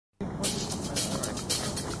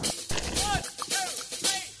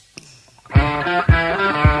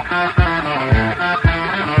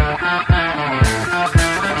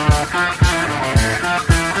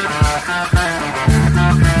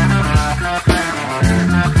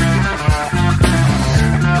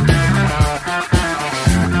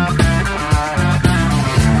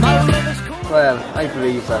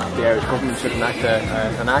believe that the Irish government should enact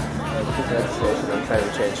legislation on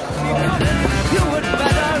climate change.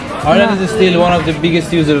 Ireland is still one of the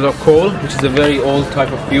biggest users of coal, which is a very old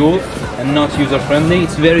type of fuel and not user-friendly.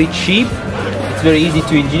 It's very cheap, it's very easy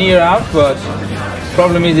to engineer out, but the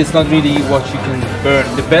problem is it's not really what you can burn.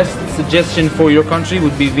 The best suggestion for your country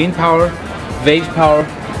would be wind power, wave power,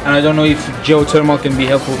 and I don't know if geothermal can be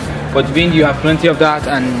helpful, but wind you have plenty of that,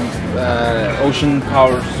 and ocean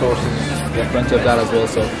power sources you have plenty of that as well,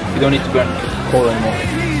 so you don't need to burn coal anymore.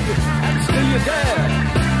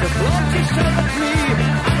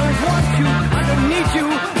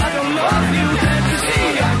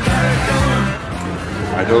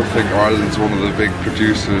 I don't think Ireland's one of the big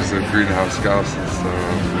producers of greenhouse gases, so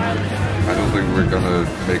I don't think we're going to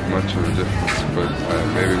make much of a difference, but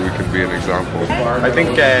maybe we can be an example. I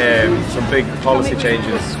think some big policy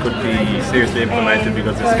changes could be seriously implemented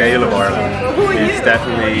because the scale of Ireland is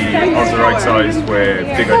definitely on the right size where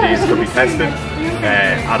big ideas could be tested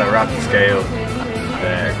at a rapid scale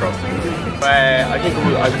across the country. I think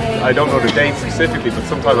I don't know the date specifically, but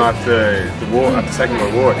sometime after the war, after the Second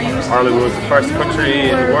World War, Ireland was the first country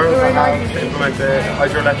in the world to implement a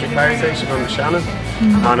hydroelectric power station on the Shannon.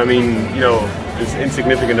 And I mean, you know, as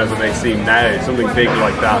insignificant as it may seem now, something big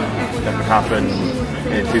like that could happen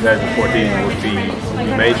in 2014 would be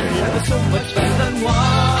major. You know?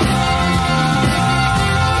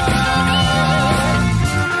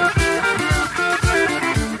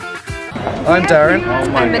 I'm Darren.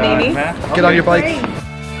 I'm Manini. Get on your bike.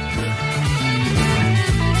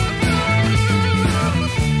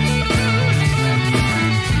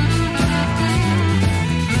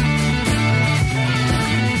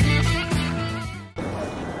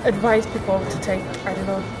 Advise people to take, I don't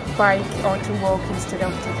know, bike or to walk instead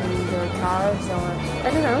of taking their cars, or I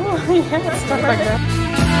don't know, yeah, stuff like that.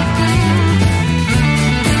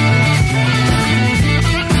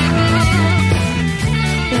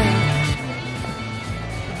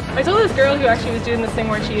 I saw this girl who actually was doing this thing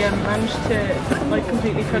where she managed to like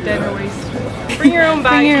completely cut down her waste. Bring your own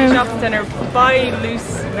bag to the shopping centre, buy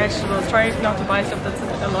loose vegetables, try not to buy stuff that's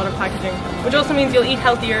a lot of packaging, which also means you'll eat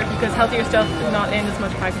healthier because healthier stuff is not in as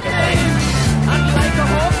much packaging.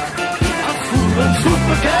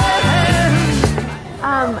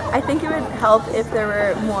 I think it would help if there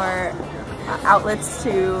were more outlets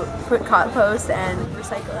to put compost and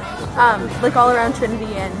recycling, like all around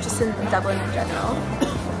Trinity and just in Dublin in general.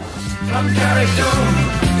 From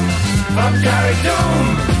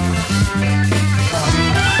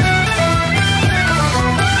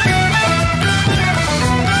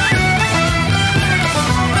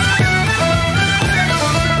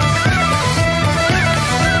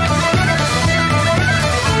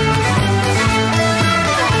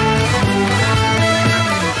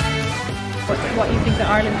What you think that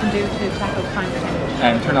Ireland can do to tackle climate change?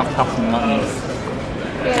 And turn off taps and not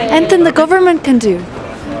Anything the government can do.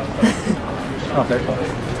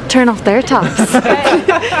 Turn off their taps.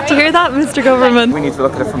 Do you hear that, Mr. Government? We need to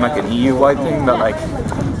look at it from like an EU-wide thing, that like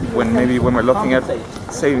when we're looking at,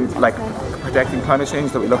 say, like protecting climate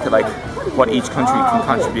change, that we look at like what each country can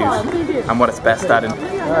contribute and what it's best at. And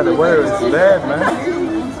yeah, the weather is bad, man.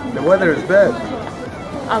 The weather is bad.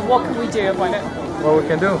 And what can we do about it? What we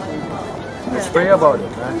can do? Spray about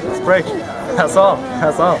it, man. Spray. That's all.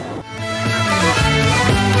 That's all.